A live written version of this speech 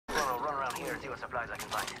see what supplies I can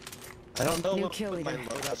find. I don't know New what kill my leader.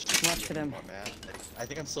 loadout should Watch be for them. anymore, man. I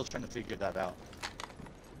think I'm still trying to figure that out.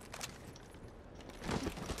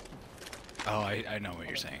 Oh, I know what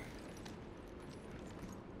you're saying.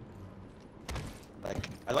 Like,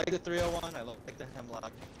 I like the 301, I like the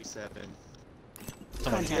Hemlock G7. I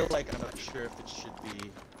Contact. feel like I'm not sure if it should be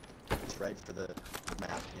it's right for the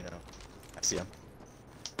map, you know. I see him.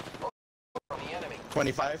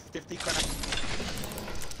 25, 50 crack.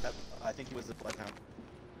 I think he was the Bloodhound.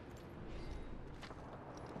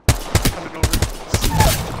 Coming over.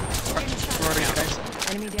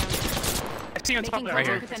 Enemy down. I see you on top of that Right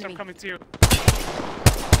here. road. I'm coming to you.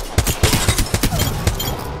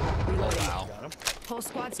 Reloading. Wow. Got him. Whole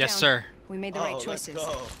squad's Yes, down. sir. We made the Oh, right let's choices.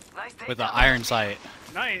 go. Nice take With an down. iron sight.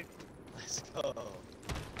 Nice. Let's go.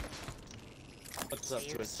 What's up,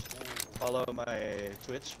 Twitch? Follow my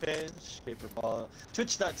Twitch page, paperball.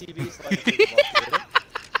 Twitch.tv/paperball.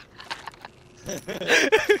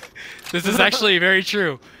 This is actually very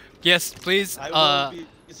true. Yes, please. I will be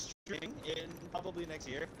streaming in probably next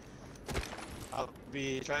year. I'll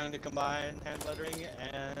be trying to combine hand lettering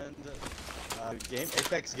and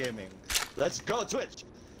Apex gaming. Let's go Twitch!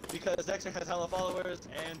 Because Dexter has hella followers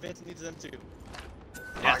and Vince needs them too.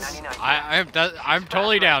 Yes, I'm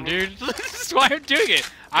totally down, dude. This is why I'm doing it.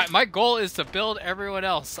 My goal is to build everyone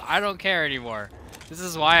else. I don't care anymore. This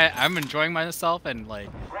is why I'm enjoying myself and like.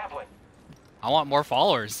 I want more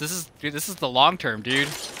followers. This is the long term, dude.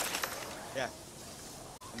 Yeah,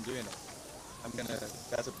 I'm doing it.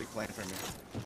 That's a big plan for me.